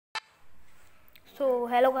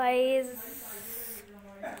Hello guys,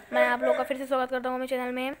 मैं आप लोग का फिर से स्वागत करता हूँ मेरे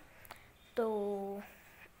चैनल में। तो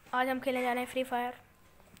आज हम खेलने जा रहे हैं फ्री फायर।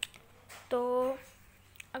 तो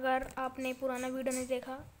अगर आपने पुराना वीडियो नहीं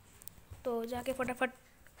देखा तो जाके फटाफट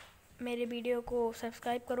मेरे वीडियो को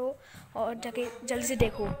सब्सक्राइब करो और जाके जल्दी से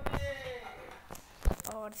देखो।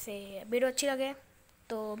 और से वीडियो अच्छी लगे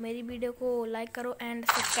तो मेरी वीडियो को लाइक करो एंड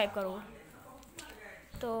सब्सक्राइब करो।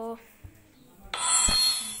 तो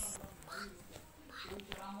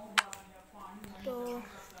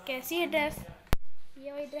कैसी है ड्रेस?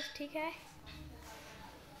 ये वाली ड्रेस ठीक है,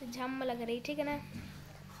 झम लग रही, ठीक है ना?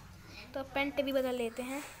 तो पैंट भी बदल लेते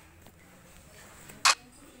हैं।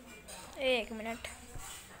 एक मिनट।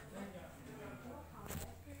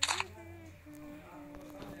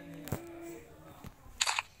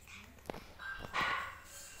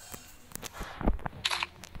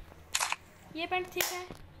 ये पैंट ठीक है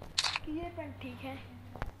कि ये पैंट ठीक है?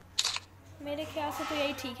 मेरे ख्याल से तो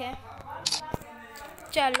यही ठीक है।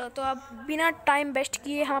 चलो, तो अब बिना टाइम वेस्ट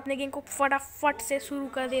किए हम अपने गेम को फटाफट से शुरू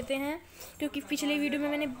कर देते हैं, क्योंकि पिछले वीडियो में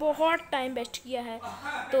मैंने बहुत टाइम वेस्ट किया है।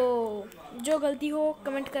 तो जो गलती हो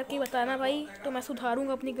कमेंट करके बताना भाई, तो मैं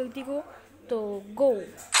सुधारूंगा अपनी गलती को। तो गो।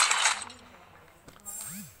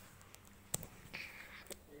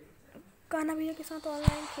 कान्हा भैया के साथ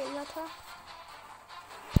ऑनलाइन खेलना था।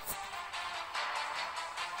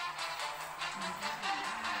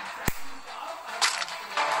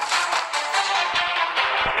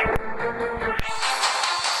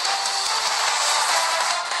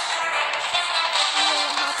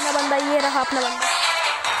 अपना बंदा, ये रहा अपना बंदा।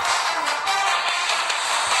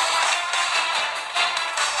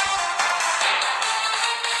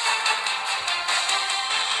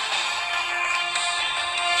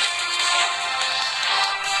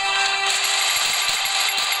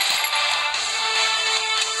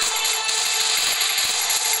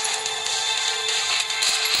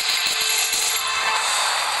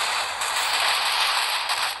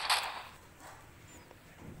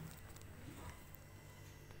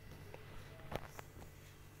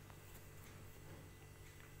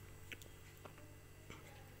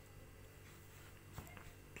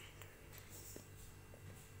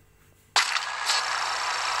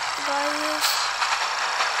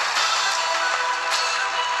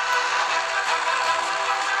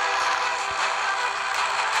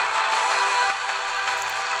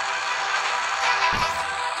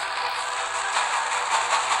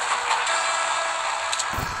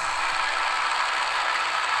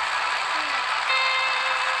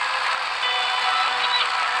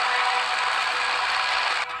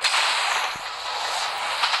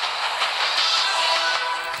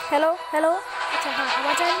 हेलो हेलो, अच्छा हाँ,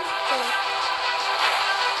 आवाज़ आई। तो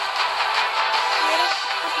मेरा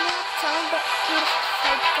अपने आप साउंड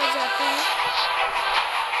साइड कर जाते हैं।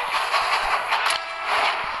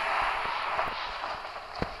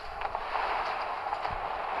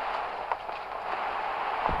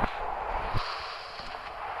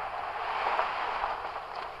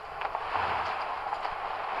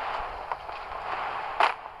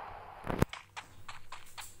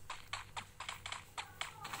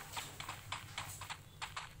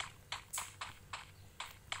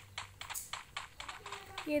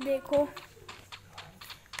 ये देखो,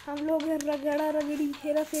 हम लोग रगड़ा रगड़ी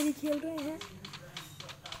हेरा फेरी खेल रहे हैं।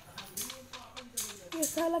 ये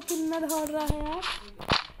साला कितना दौड़ रहा है यार।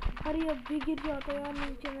 अरे अब भी गिर जाता है यार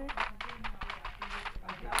नीचे में।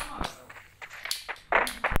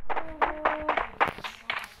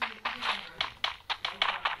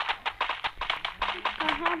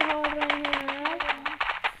 कहाँ दौड़ रहे हैं यार?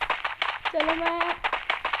 चलो, मैं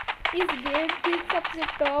इस गेम की सबसे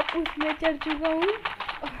टॉप उसमें चढ़ चुका हूँ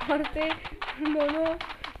और से दोनों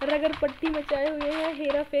रगड़ पट्टी मचाए हुए हैं,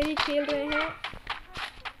 हेरा फेरी खेल रहे हैं।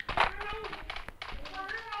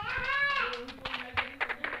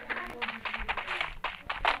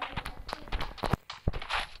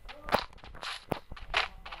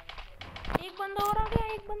 एक बंदा और आ गया,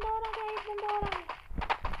 एक बंदा और आ गया, एक बंदा और आ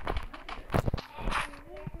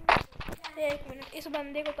गया। एक मिनट, इस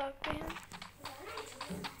बंदे को ताकते हैं।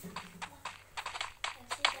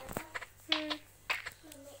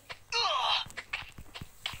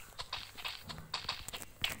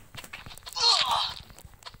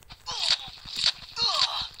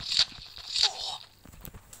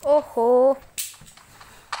 ओहो,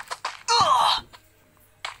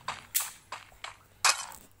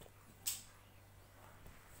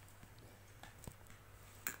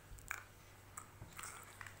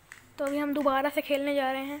 तो अभी हम दोबारा से खेलने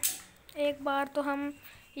जा रहे हैं। एक बार तो हम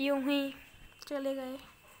यूं ही चले गए,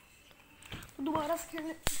 तो दोबारा से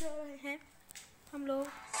खेलने जा रहे हैं हम लोग।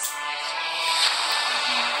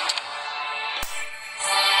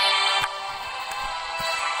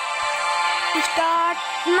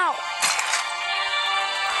 Start now.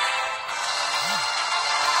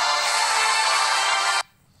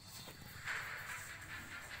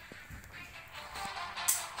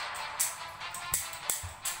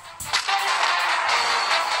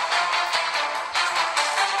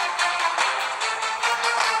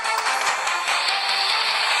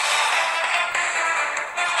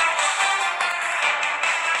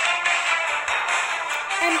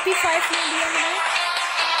 MP5 ले लिया मैंने।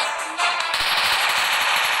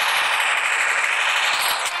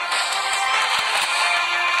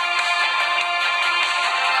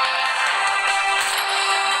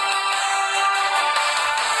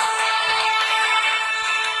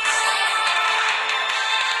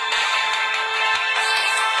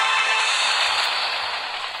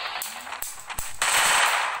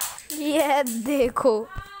 ये देखो,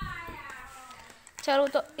 चलो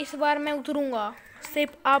तो इस बार मैं उतरूंगा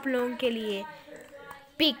सिर्फ आप लोगों के लिए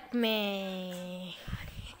पिक में।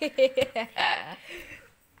 ये रही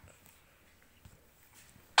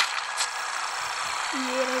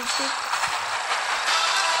पिक।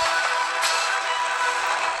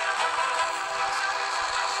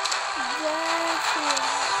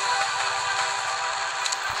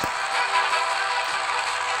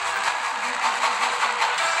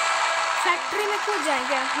 फैक्ट्री में कूद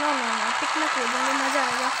जाएंगे? नो नो नो, पिक में कूदेंगे, मजा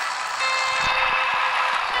आएगा।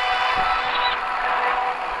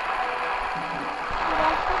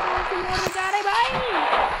 जा रहे भाई,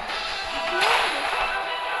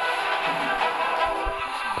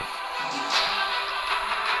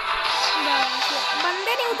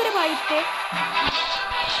 बंदे नहीं उतरे भाई इतने।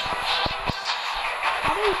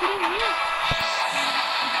 अरे उतरे नहीं।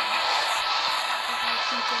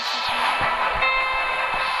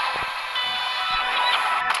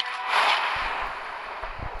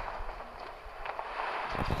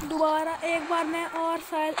 दोबारा एक बार मैं और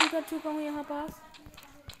शायद उतर चुका हूँ यहाँ पास।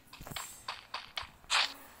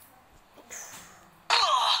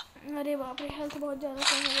 अरे बाप रे, हेल्थ बहुत ज़्यादा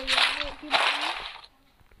कम हो गई है।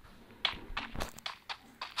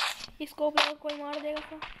 इसको कोई मार देगा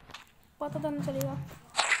तो पता तो नहीं चलेगा।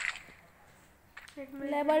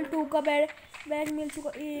 लेवल 2 का बैग मिल चुका।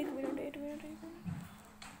 एक मिनट।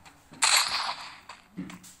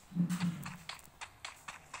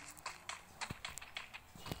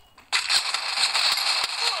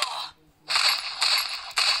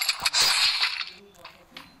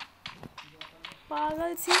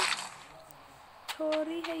 पागल सी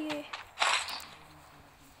छोरी है ये।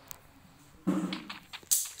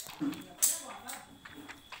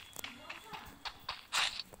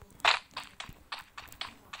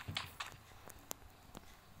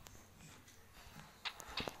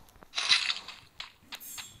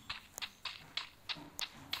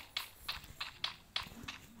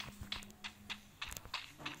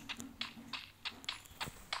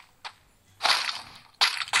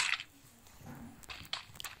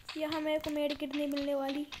 यहाँ मेरे को मेड किट नहीं मिलने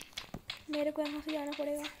वाली, मेरे को यहाँ से जाना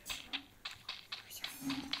पड़ेगा।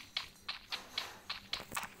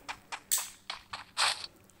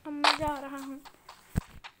 अब मैं जा रहा हूँ।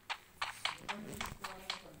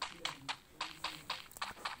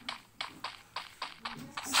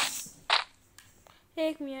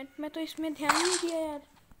 एक मिनट, मैं तो इसमें ध्यान नहीं दिया यार।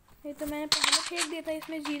 ये तो मैंने पहले फेंक दिया था।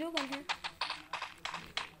 इसमें 0 गन है।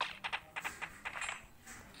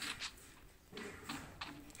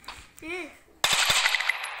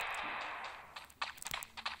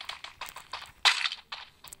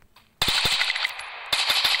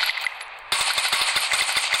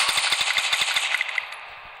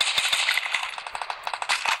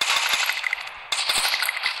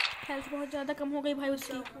 हेल्थ बहुत ज़्यादा कम हो गई भाई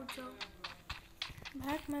उसकी।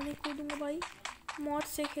 भाग, मैं नहीं कूदूंगा भाई। मौत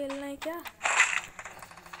से खेलना है क्या?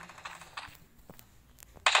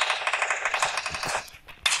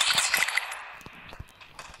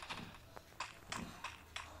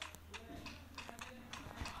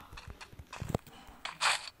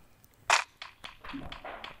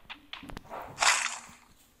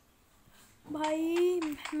 भाई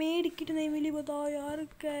मेड किट नहीं मिली, बताओ यार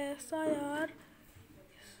कैसा यार।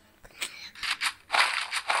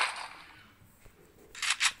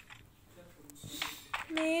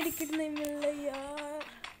 मेड किट नहीं मिल रही यार।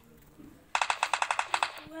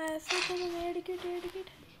 वैसे तो मेड किट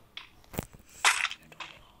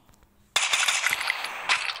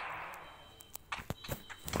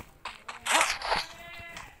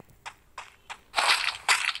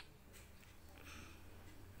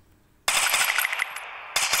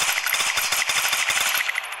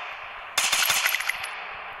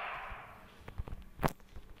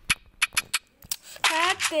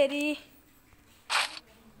तेरी।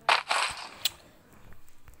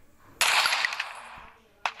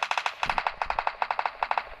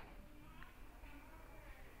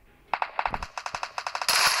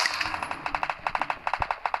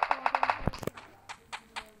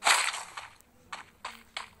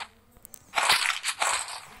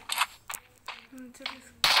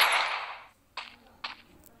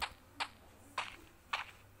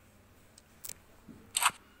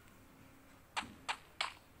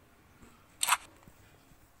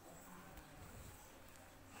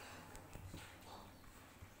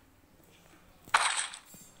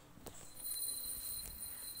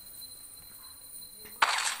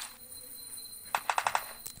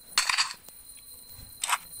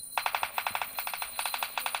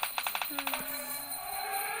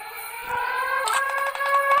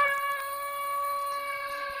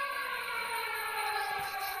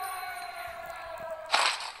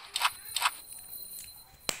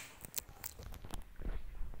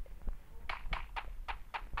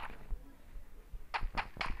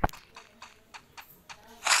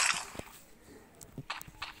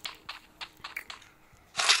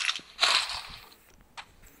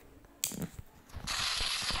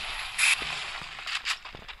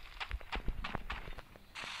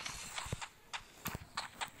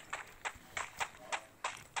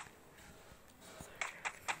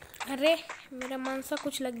 अरे मेरा मन सा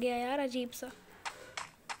कुछ लग गया यार, अजीब सा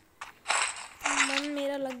मन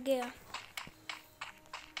मेरा लग गया।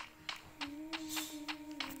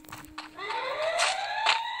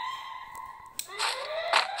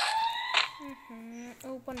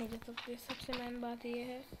 ऊपर नहीं जा सकते, सबसे मेन बात ये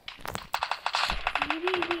है।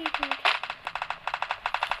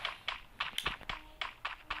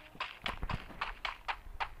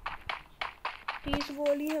 तीस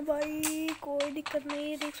गोली है भाई, कोई दिक्कत नहीं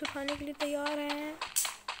है, रिस्क उठाने के लिए तैयार हैं।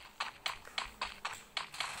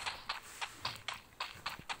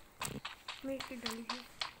 मेडिकेट डाली है,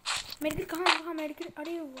 मेडिकेट कहाँ मेडिकेट,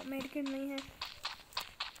 अरे मेडिकेट नहीं है।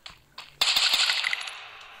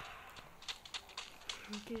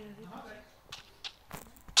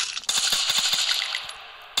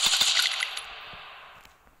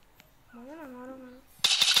 मारो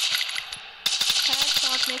हेड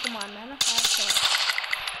शॉट मेरे को मारना है ना, हेड शॉट।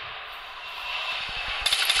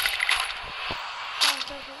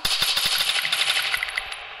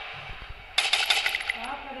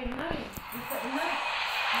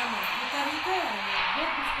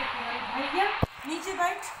 भैया नीचे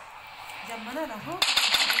बैठ, जब मना ना हो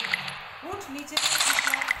उठ नीचे।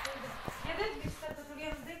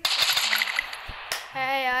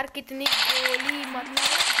 है यार कितनी गोली, मतलब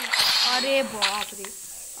अरे बाप रे,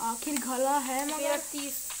 आखिर गला है मगर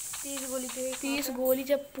 30 गोली थे। 30 गोली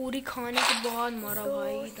जब पूरी खाने के बाद मारा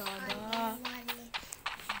भाई दादा,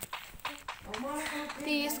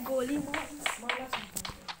 30 गोली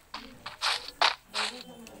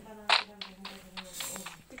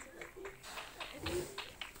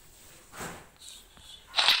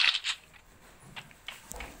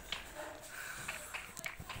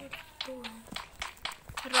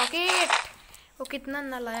रॉकेट। वो कितना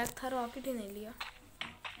नालायक था, रॉकेट ही नहीं लिया।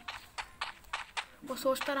 वो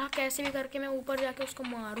सोचता रहा कैसे भी करके मैं ऊपर जाके उसको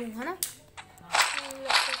मारूं, है ना।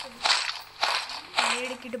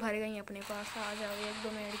 मेड किट भर गई अपने पास, आ जाओ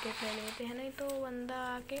 1-2 मेड किट ले लेते हैं, नहीं तो बंदा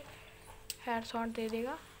आके हेड शॉट दे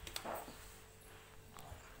देगा।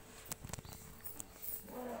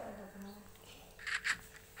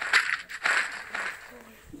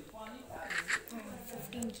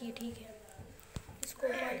 ठीक है इसको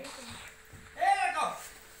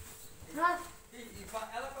हाँ।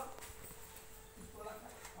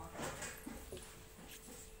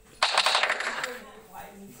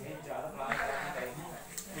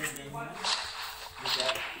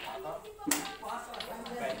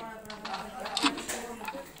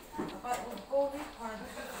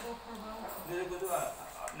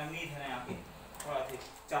 नमीद है ना यहाँ पे, थोड़ा थे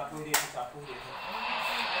चाकू दे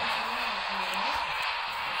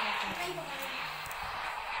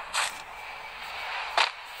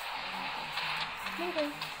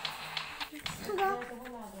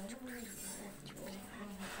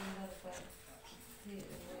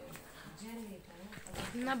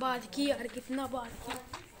कितना बात की यार, कितना बात की।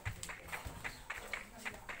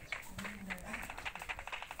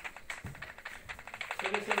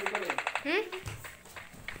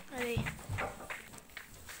 अरे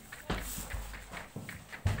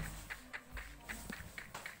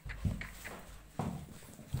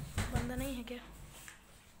बंदा नहीं है क्या?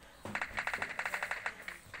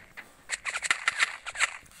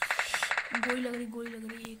 गोली लग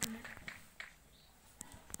रही, एक मिनट।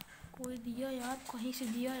 कोई दिया यार, कहीं से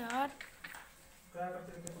दिया यार। क्या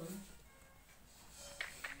करते थे कोई?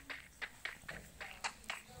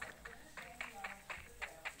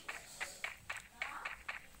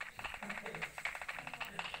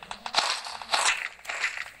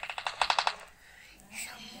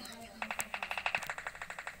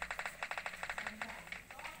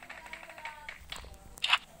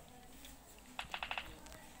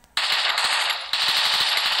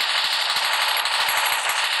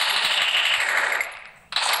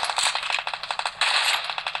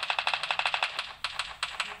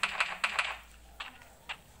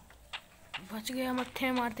 बच गया मत्थे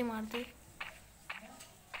में मारते मारते।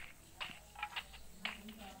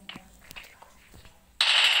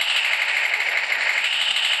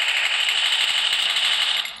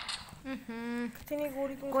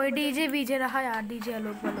 कोई डीजे बीजे रहा यार, डीजे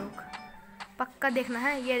आलोक वालोक पक्का देखना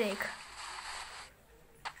है। ये देख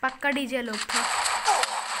पक्का डीजे आलोक था,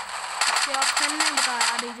 ऑप्शन ने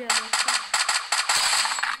बताया डीजे आलोक था।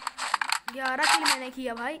 11 किल मैंने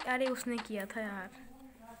किया भाई, अरे उसने किया था यार।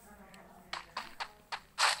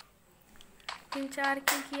 3-4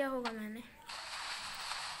 किल किया होगा मैंने।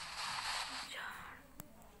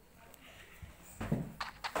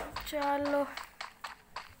 चलो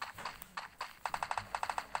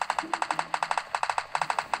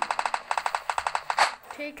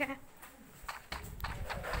ठीक है,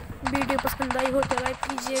 वीडियो पसंद आई हो तो लाइक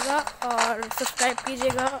कीजिएगा और सब्सक्राइब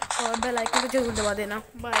कीजिएगा और बेल आइकन को जरूर दबा देना।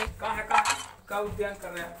 बाय। का उद्यान कर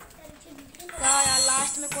रहे हैं यार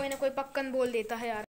लास्ट में कोई ना कोई पक्कन बोल देता है यार।